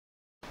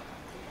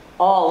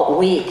all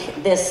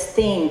week, this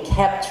theme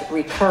kept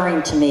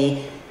recurring to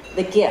me: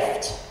 the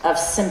gift of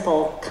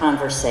simple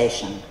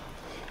conversation.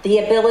 The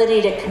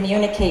ability to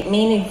communicate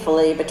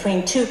meaningfully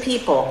between two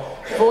people,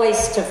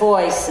 voice to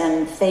voice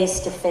and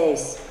face to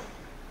face.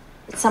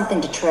 It's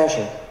something to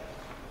treasure.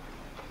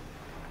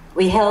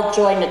 We held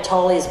Joy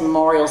Natoli's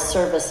memorial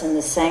service in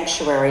the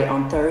sanctuary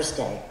on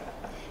Thursday.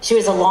 She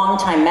was a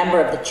longtime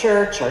member of the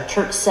church, our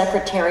church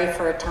secretary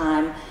for a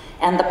time,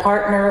 and the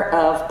partner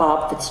of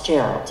Bob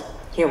Fitzgerald,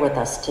 here with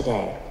us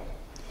today.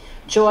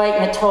 Joy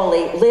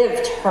Natoli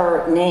lived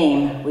her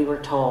name, we were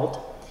told,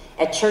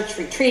 at church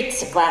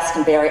retreats at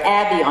Glastonbury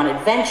Abbey, on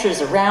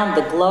adventures around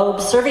the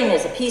globe, serving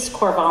as a Peace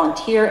Corps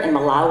volunteer in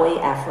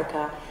Malawi,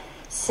 Africa,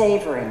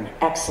 savoring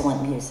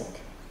excellent music.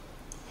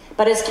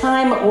 But as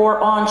time wore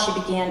on, she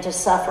began to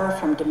suffer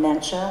from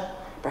dementia,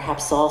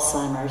 perhaps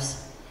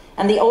Alzheimer's,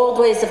 and the old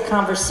ways of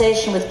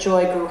conversation with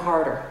Joy grew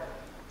harder.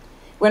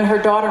 When her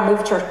daughter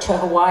moved her to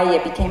Hawaii,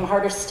 it became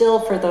harder still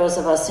for those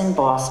of us in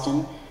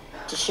Boston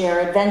to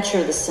share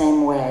adventure the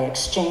same way,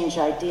 exchange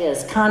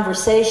ideas,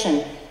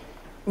 conversation,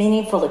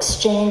 meaningful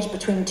exchange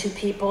between two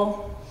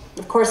people.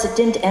 Of course, it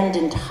didn't end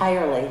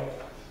entirely.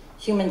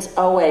 Humans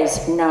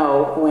always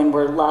know when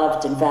we're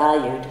loved and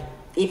valued,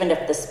 even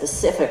if the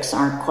specifics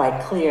aren't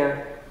quite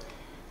clear.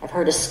 I've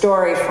heard a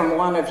story from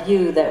one of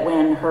you that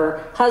when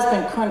her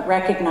husband couldn't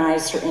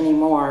recognize her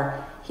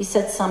anymore, he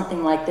said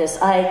something like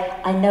this: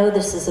 I know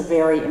this is a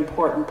very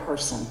important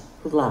person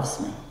who loves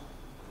me.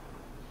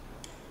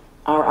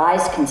 Our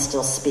eyes can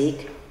still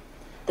speak.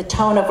 The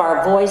tone of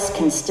our voice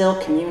can still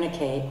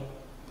communicate.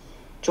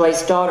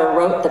 Joy's daughter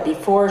wrote that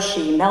before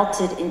she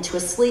melted into a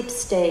sleep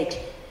state,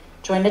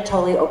 Joy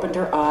Natoli opened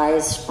her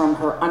eyes from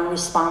her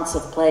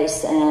unresponsive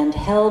place and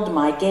held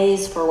my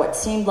gaze for what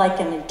seemed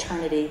like an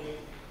eternity,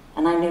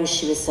 and I knew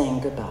she was saying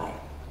goodbye.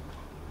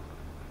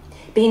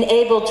 Being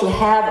able to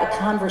have a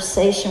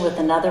conversation with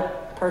another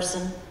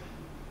person,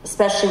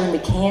 especially when we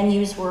can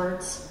use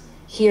words,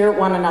 hear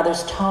one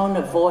another's tone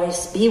of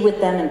voice, be with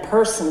them in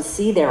person,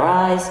 see their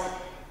eyes,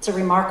 it's a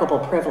remarkable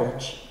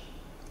privilege.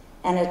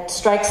 And it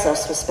strikes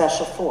us with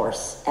special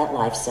force at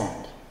life's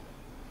end.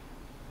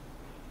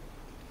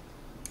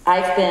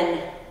 I've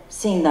been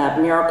seeing the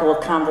miracle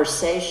of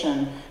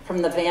conversation from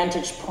the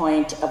vantage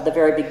point of the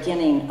very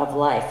beginning of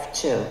life,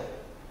 too.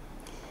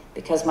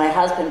 Because my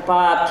husband,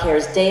 Bob,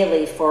 cares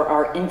daily for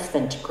our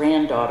infant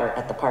granddaughter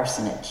at the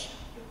parsonage.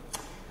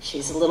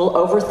 She's a little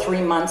over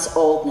 3 months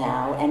old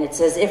now, and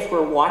it's as if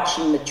we're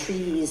watching the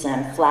trees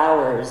and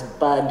flowers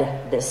bud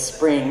this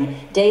spring.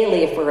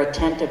 Daily, if we're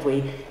attentive,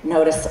 we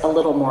notice a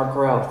little more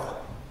growth.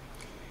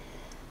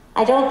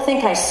 I don't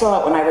think I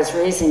saw it when I was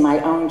raising my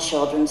own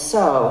children,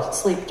 so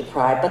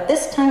sleep-deprived, but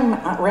this time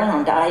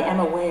around I am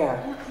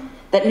aware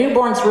that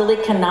newborns really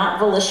cannot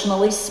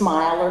volitionally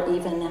smile or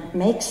even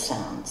make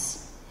sounds.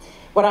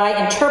 What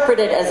I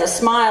interpreted as a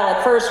smile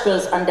at first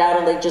was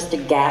undoubtedly just a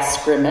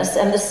gas grimace,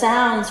 and the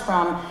sounds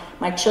from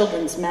my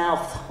children's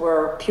mouth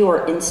were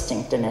pure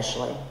instinct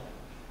initially.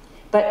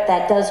 But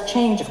that does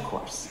change, of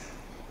course,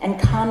 and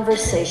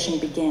conversation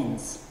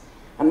begins.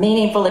 A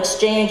meaningful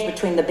exchange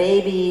between the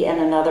baby and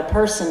another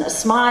person, a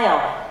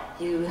smile.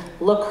 You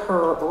look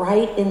her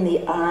right in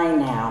the eye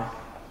now,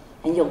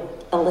 and you'll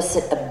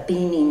elicit a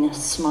beaming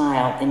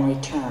smile in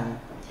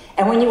return.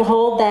 And when you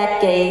hold that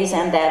gaze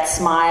and that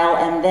smile,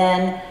 and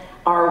then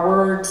our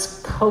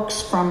words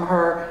coax from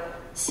her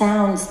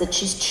sounds that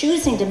she's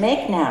choosing to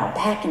make now,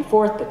 back and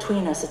forth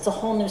between us. It's a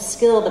whole new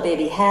skill the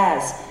baby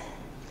has.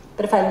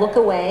 But if I look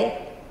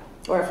away,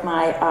 or if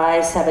my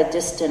eyes have a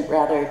distant,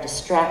 rather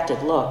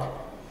distracted look,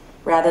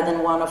 rather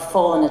than one of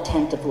full and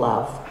attentive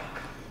love,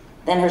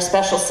 then her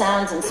special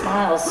sounds and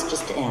smiles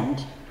just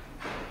end.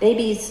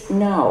 Babies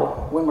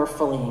know when we're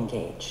fully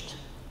engaged.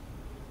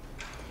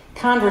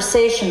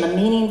 Conversation, the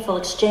meaningful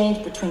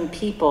exchange between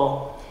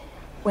people,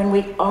 when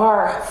we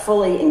are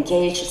fully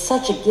engaged, it's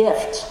such a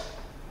gift.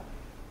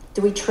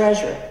 Do we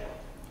treasure it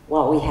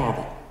while we have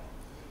it?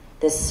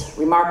 This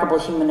remarkable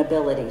human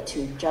ability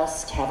to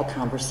just have a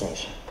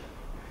conversation.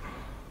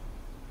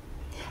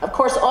 Of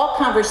course, all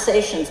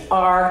conversations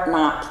are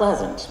not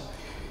pleasant.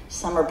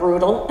 Some are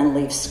brutal and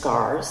leave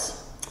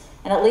scars.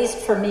 And at least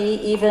for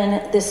me,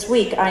 even this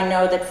week, I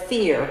know that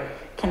fear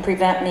can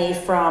prevent me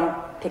from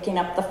picking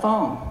up the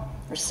phone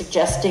or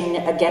suggesting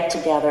a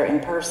get-together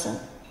in person.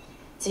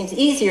 It seems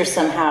easier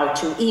somehow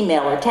to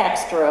email or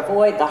text or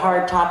avoid the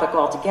hard topic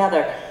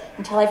altogether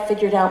until I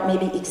figured out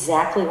maybe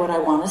exactly what I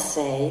want to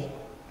say.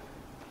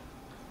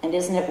 And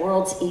isn't it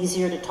worlds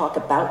easier to talk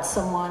about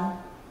someone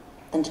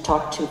than to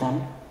talk to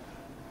them?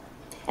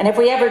 And if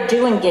we ever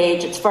do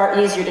engage, it's far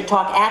easier to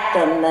talk at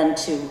them than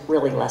to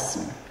really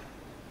listen.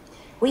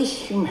 We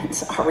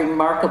humans are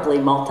remarkably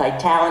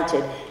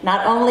multi-talented,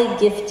 not only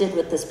gifted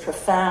with this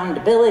profound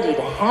ability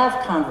to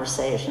have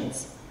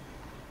conversations,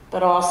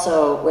 but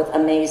also with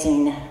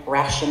amazing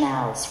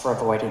rationales for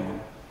avoiding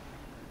them.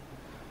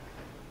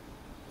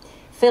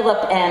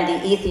 Philip and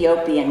the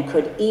Ethiopian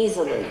could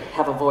easily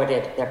have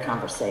avoided their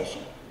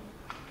conversation.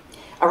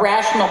 A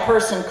rational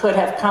person could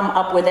have come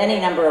up with any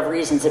number of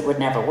reasons it would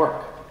never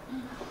work.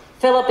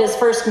 Philip is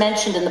first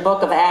mentioned in the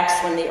book of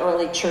Acts when the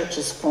early church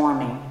is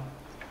forming.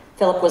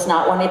 Philip was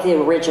not one of the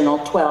original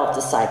 12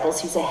 disciples.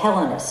 He's a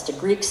Hellenist, a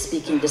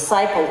Greek-speaking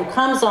disciple who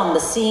comes on the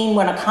scene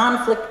when a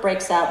conflict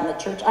breaks out in the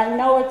church. I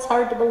know it's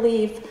hard to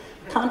believe,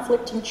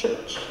 conflict in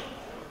church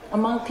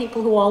among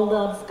people who all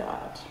love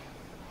God.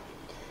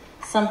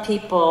 Some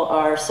people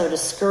are so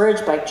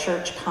discouraged by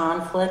church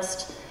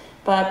conflicts,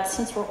 but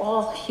since we're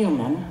all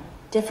human,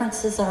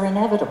 differences are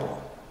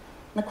inevitable.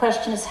 And the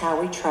question is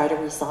how we try to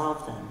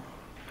resolve them.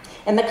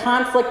 In the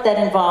conflict that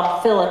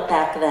involved Philip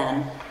back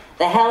then,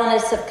 the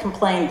Hellenists have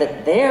complained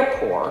that their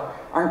poor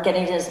aren't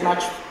getting as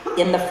much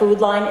in the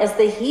food line as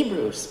the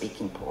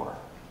Hebrew-speaking poor.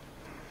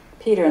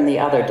 Peter and the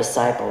other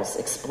disciples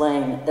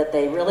explain that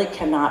they really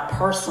cannot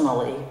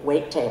personally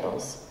wait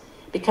tables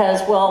because,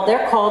 well,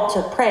 they're called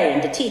to pray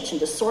and to teach and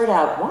to sort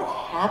out what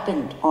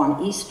happened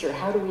on Easter.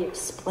 How do we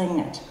explain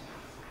it?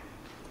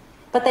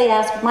 But they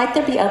ask, might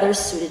there be others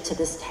suited to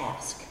this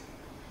task?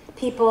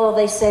 People,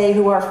 they say,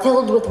 who are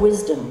filled with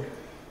wisdom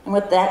and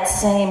with that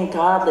same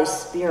godly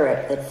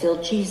spirit that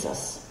filled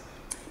Jesus.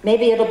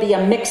 Maybe it'll be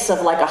a mix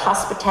of like a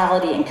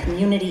hospitality and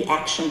community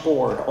action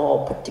board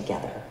all put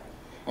together.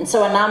 And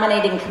so a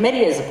nominating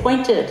committee is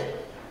appointed,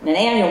 and an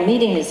annual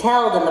meeting is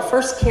held, and the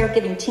first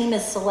caregiving team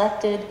is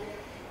selected,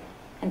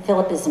 and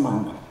Philip is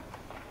among them.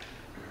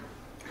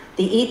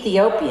 The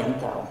Ethiopian,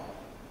 though,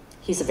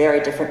 he's a very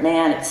different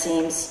man, it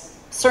seems,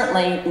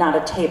 certainly not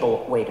a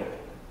table waiter.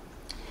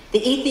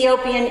 The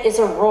Ethiopian is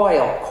a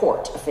royal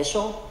court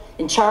official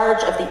in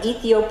charge of the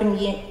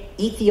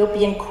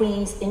Ethiopian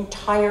queen's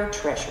entire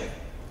treasury.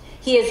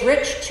 He is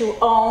rich to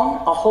own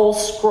a whole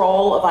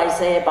scroll of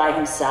Isaiah by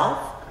himself,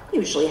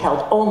 usually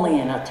held only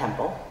in a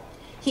temple.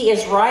 He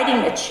is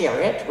riding a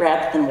chariot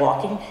rather than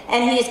walking,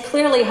 and he is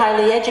clearly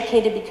highly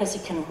educated because he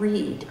can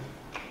read.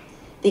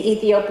 The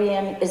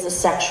Ethiopian is a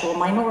sexual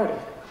minority,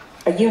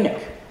 a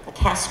eunuch, a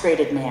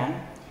castrated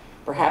man,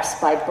 perhaps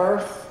by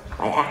birth,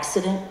 by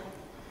accident,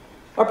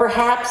 or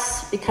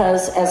perhaps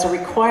because, as a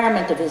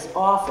requirement of his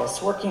office,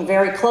 working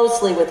very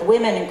closely with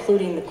women,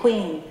 including the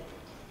queen,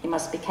 he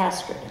must be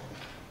castrated.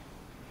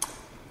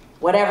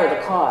 Whatever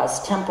the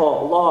cause,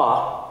 temple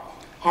law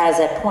has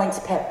at points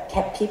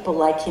kept people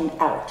like him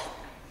out,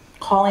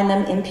 calling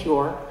them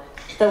impure,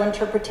 though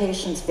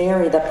interpretations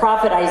vary. The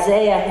prophet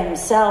Isaiah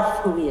himself,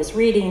 who he is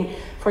reading,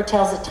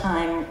 foretells a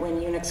time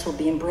when eunuchs will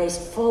be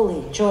embraced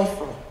fully,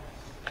 joyfully.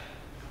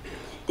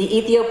 The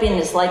Ethiopian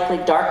is likely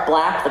dark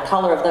black, the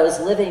color of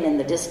those living in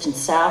the distant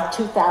south,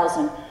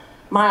 2,000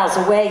 miles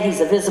away.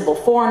 He's a visible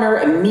foreigner,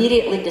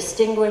 immediately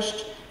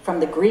distinguished from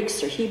the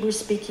Greeks or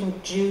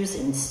Hebrew-speaking Jews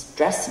in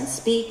dress and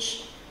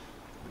speech.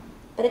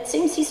 But it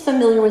seems he's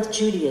familiar with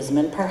Judaism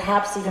and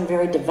perhaps even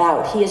very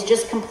devout. He has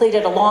just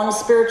completed a long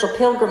spiritual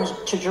pilgrimage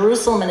to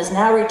Jerusalem and is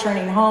now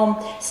returning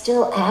home,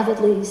 still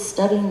avidly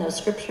studying those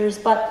scriptures.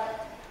 But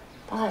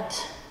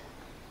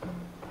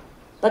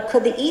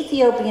could the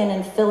Ethiopian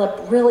and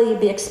Philip really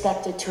be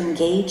expected to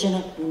engage in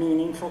a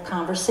meaningful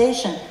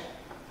conversation?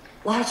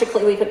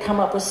 Logically, we could come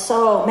up with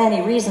so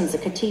many reasons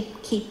that could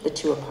keep the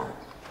two apart.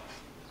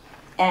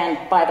 And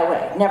by the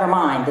way, never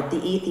mind that the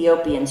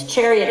Ethiopian's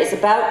chariot is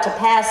about to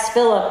pass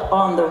Philip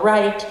on the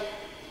right.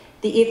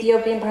 The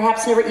Ethiopian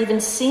perhaps never even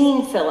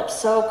seen Philip,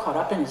 so caught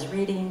up in his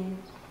reading.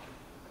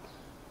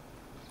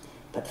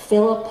 But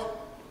Philip,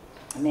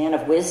 a man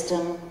of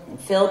wisdom and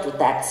filled with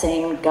that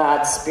same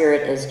God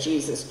spirit as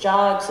Jesus,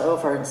 jogs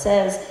over and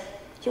says,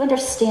 "Do you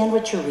understand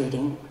what you're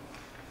reading?"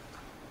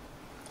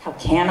 "How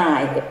can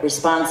I?"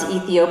 responds the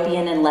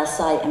Ethiopian, "unless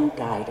I am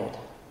guided."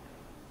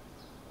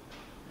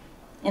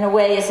 In a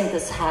way, isn't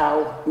this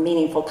how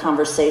meaningful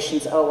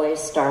conversations always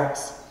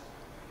starts?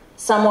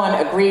 Someone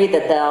agrees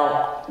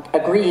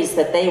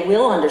that they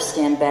will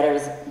understand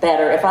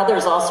better if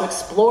others also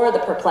explore the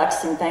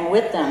perplexing thing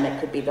with them.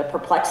 It could be the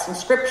perplexing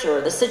scripture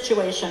or the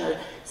situation or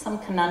some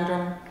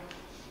conundrum.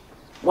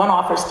 One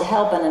offers to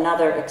help and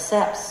another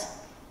accepts.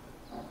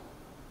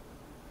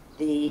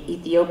 The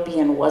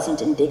Ethiopian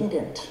wasn't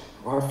indignant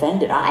or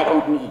offended. "I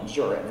don't need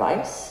your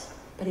advice."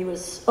 But he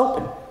was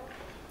open.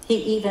 He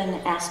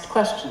even asked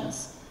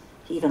questions.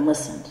 He even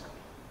listened.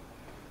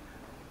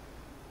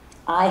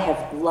 I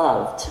have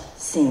loved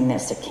seeing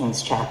this at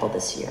King's Chapel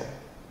this year,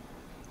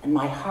 and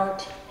my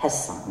heart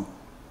has sung.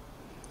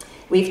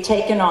 We've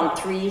taken on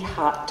 3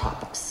 hot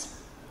topics: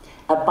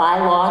 a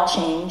bylaw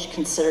change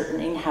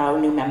concerning how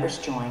new members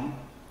join,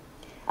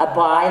 a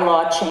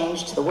bylaw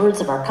change to the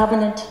words of our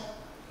covenant,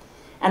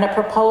 and a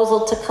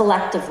proposal to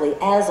collectively,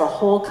 as a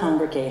whole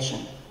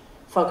congregation,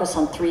 focus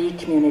on 3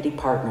 community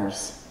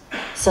partners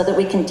so that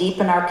we can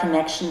deepen our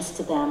connections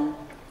to them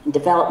and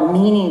develop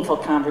meaningful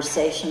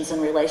conversations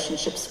and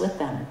relationships with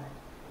them.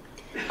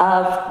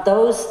 Of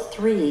those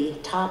 3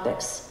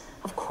 topics,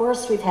 of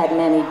course, we've had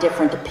many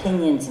different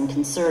opinions and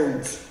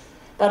concerns,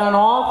 but on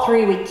all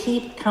 3, we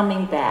keep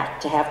coming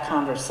back to have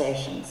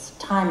conversations,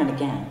 time and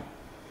again.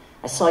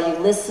 I saw you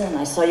listen,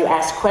 I saw you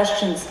ask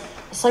questions,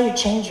 I saw you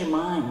change your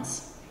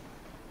minds.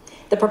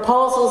 The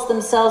proposals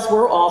themselves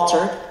were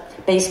altered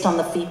based on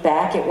the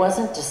feedback. It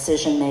wasn't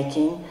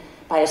decision-making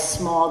by a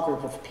small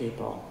group of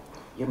people.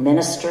 your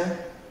minister,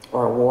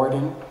 or a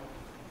warden.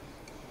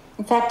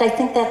 In fact, I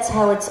think that's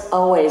how it's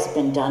always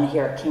been done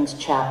here at King's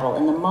Chapel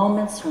in the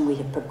moments when we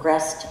have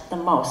progressed the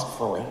most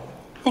fully.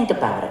 Think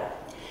about it.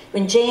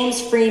 When James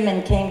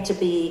Freeman came to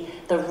be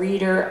the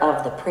reader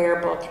of the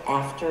prayer book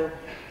after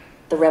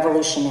the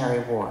Revolutionary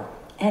War,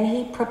 and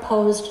he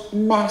proposed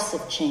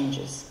massive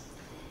changes.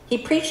 He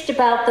preached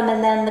about them,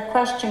 and then the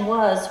question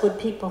was, would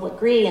people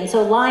agree? And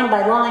so line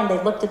by line,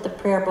 they looked at the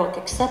prayer book,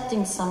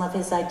 accepting some of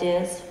his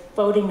ideas,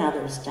 voting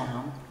others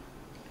down.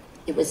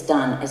 It was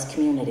done as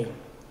community.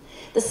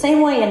 The same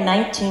way in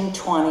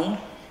 1920,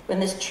 when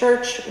this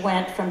church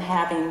went from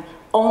having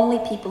only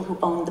people who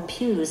owned the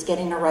pews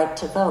getting a right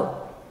to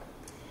vote.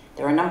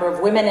 There were a number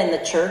of women in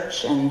the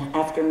church, and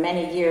after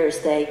many years,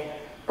 they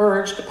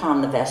urged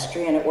upon the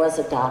vestry, and it was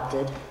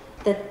adopted,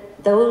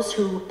 that those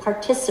who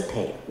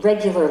participate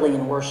regularly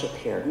in worship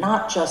here,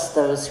 not just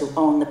those who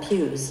own the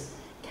pews,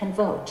 can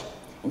vote.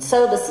 And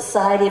so the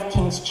Society of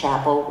King's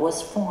Chapel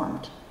was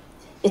formed.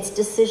 It's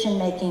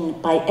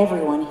decision-making by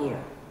everyone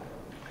here.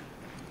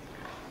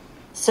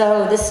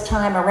 So this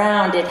time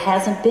around, it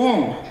hasn't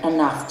been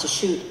enough to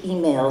shoot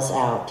emails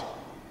out.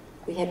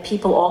 We had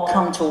people all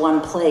come to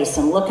one place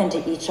and look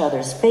into each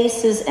other's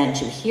faces and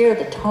to hear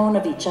the tone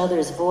of each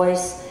other's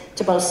voice,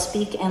 to both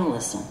speak and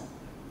listen.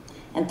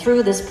 And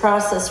through this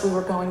process, we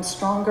were going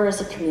stronger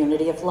as a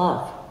community of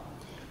love.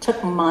 It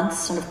took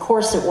months, and of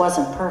course it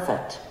wasn't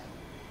perfect.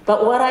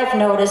 But what I've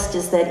noticed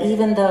is that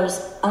even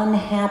those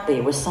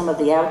unhappy with some of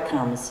the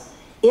outcomes,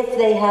 if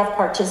they have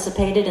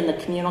participated in the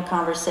communal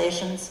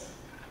conversations,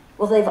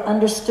 well, they've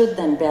understood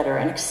them better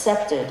and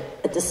accepted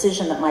a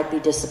decision that might be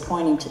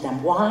disappointing to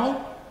them. Why?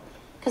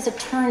 Because it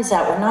turns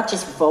out we're not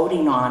just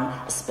voting on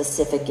a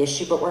specific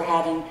issue, but we're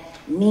having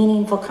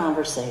meaningful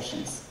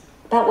conversations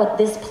about what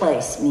this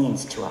place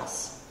means to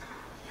us,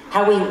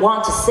 how we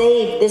want to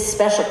save this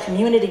special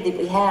community that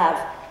we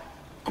have,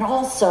 and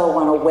also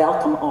want to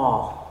welcome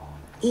all,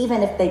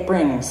 even if they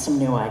bring some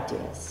new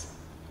ideas,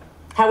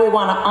 how we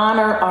want to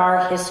honor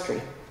our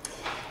history,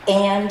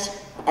 and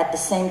at the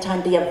same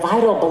time be a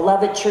vital,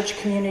 beloved church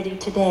community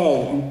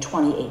today in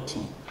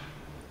 2018.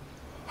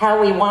 How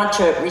we want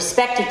to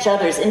respect each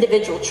other's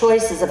individual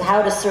choices of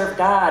how to serve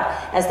God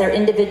as their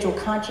individual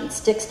conscience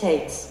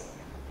dictates,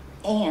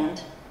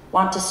 and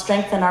want to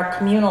strengthen our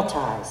communal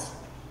ties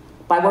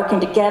by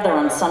working together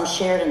on some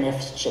shared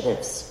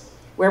initiatives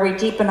where we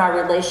deepen our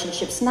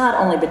relationships not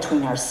only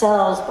between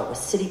ourselves but with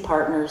city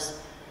partners,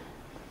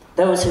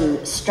 those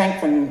who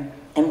strengthen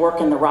and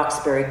work in the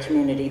Roxbury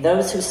community,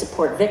 those who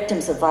support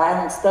victims of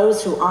violence,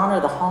 those who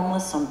honor the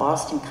homeless on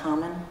Boston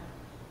Common.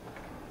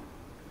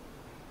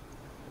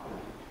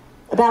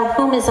 About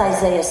whom is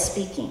Isaiah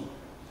speaking?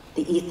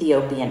 The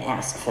Ethiopian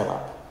asked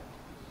Philip.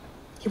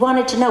 He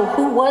wanted to know,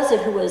 who was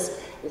it who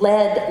was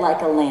led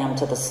like a lamb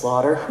to the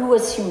slaughter? Who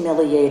was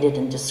humiliated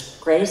and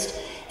disgraced?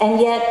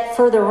 And yet,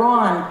 further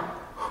on,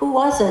 who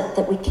was it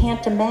that we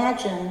can't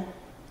imagine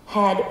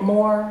had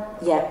more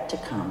yet to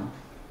come?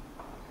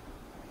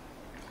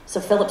 So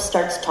Philip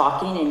starts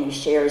talking, and he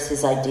shares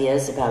his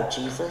ideas about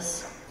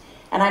Jesus.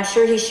 And I'm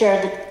sure he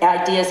shared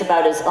ideas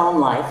about his own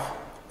life,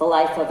 the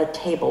life of a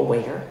table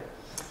waiter.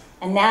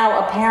 And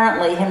now,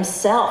 apparently,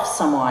 himself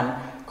someone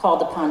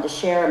called upon to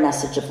share a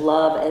message of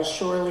love as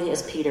surely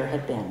as Peter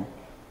had been.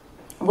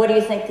 What do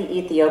you think the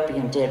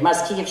Ethiopian did?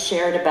 Must he have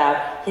shared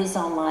about his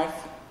own life?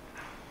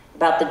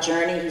 About the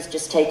journey he's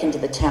just taken to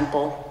the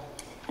temple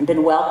and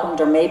been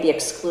welcomed or maybe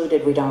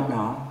excluded, we don't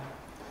know.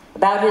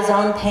 About his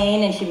own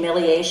pain and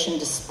humiliation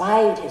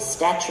despite his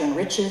stature and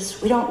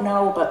riches, we don't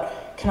know,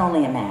 but can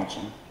only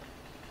imagine.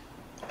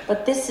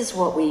 But this is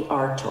what we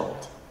are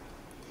told.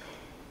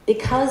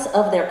 Because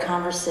of their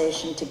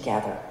conversation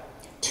together,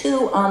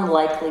 two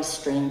unlikely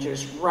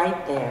strangers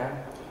right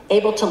there,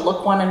 able to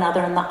look one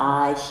another in the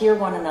eye, hear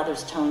one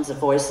another's tones of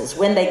voices,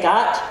 when they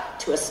got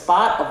to a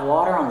spot of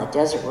water on the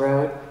desert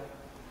road,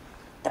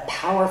 the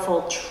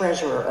powerful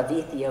treasurer of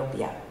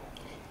Ethiopia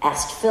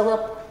asked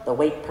Philip, the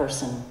wait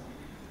person,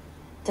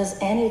 "Does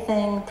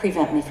anything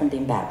prevent me from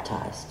being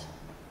baptized?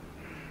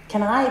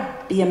 Can I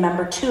be a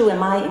member too?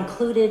 Am I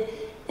included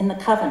in the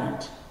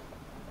covenant?"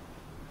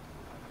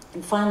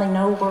 And finally,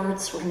 no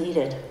words were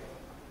needed.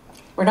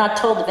 We're not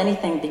told of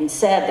anything being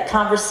said. The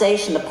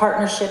conversation, the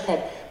partnership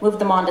had moved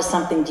them on to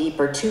something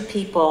deeper. Two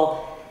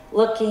people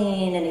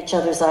looking in each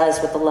other's eyes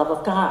with the love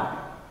of God.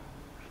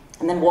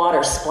 And then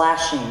water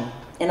splashing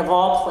in, of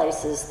all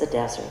places, the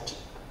desert.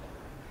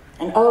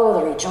 And oh,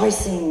 the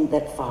rejoicing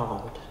that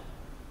followed.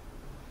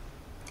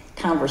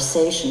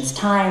 Conversations,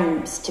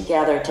 times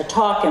together to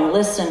talk and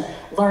listen,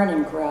 learn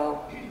and grow.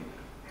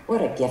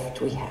 What a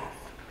gift we have.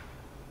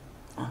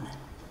 Amen.